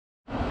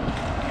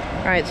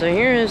Alright, so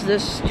here is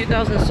this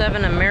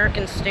 2007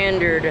 American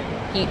Standard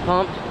heat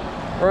pump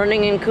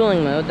running in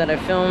cooling mode that I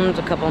filmed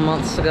a couple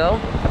months ago.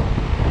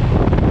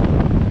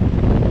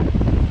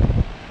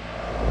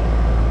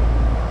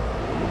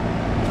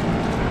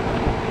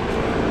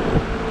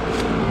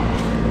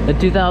 The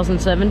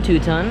 2007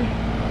 2-ton is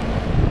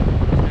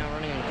now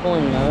running in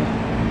cooling mode.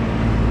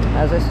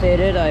 As I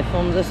stated, I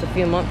filmed this a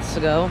few months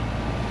ago.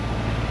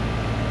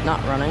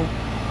 Not running.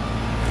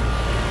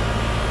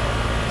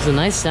 It's a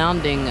nice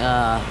sounding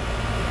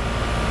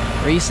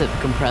recip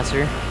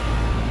compressor.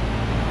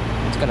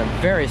 It's got a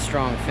very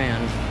strong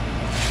fan.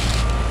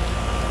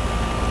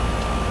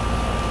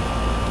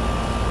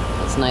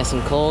 It's nice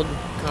and cold,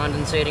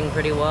 condensating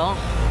pretty well.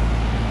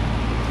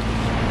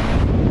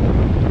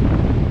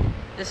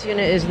 This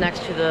unit is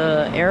next to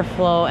the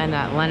airflow and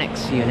that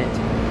Lennox unit.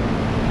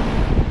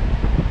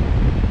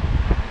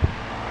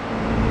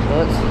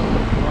 So it's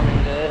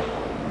running good.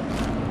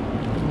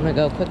 I'm gonna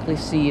go quickly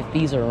see if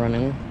these are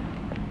running.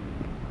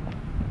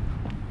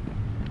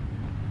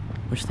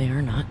 Which they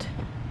are not.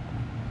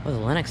 Oh, the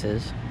Lennox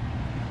is.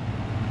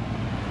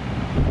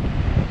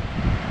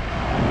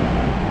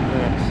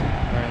 Lennox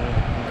running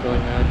in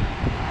cooling mode.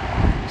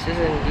 This is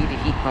indeed a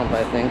heat pump,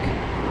 I think.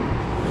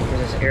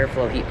 There's this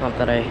airflow heat pump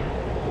that I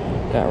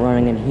got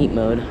running in heat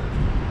mode.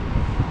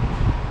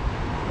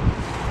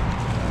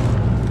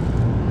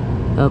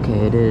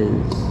 Okay, it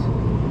is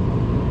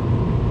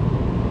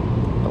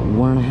a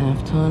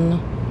 1.5 ton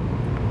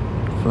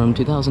from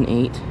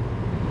 2008.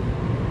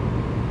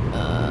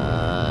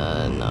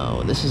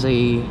 No, this is a,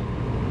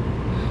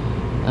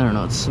 I don't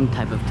know, it's some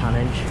type of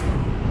tonnage.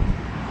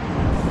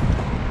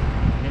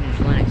 Vintage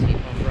Lennox heat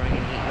pump running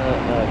in heat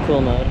mode,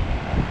 cool mode.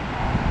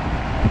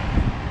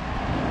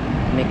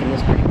 Making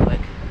this pretty quick.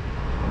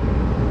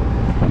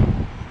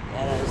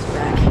 That is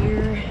back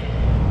here.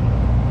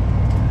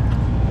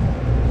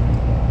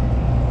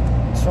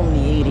 It's from the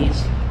 80s.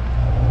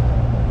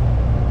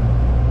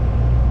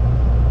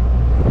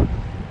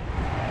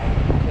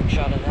 Quick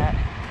shot of that.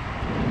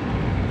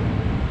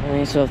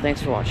 So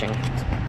thanks for watching.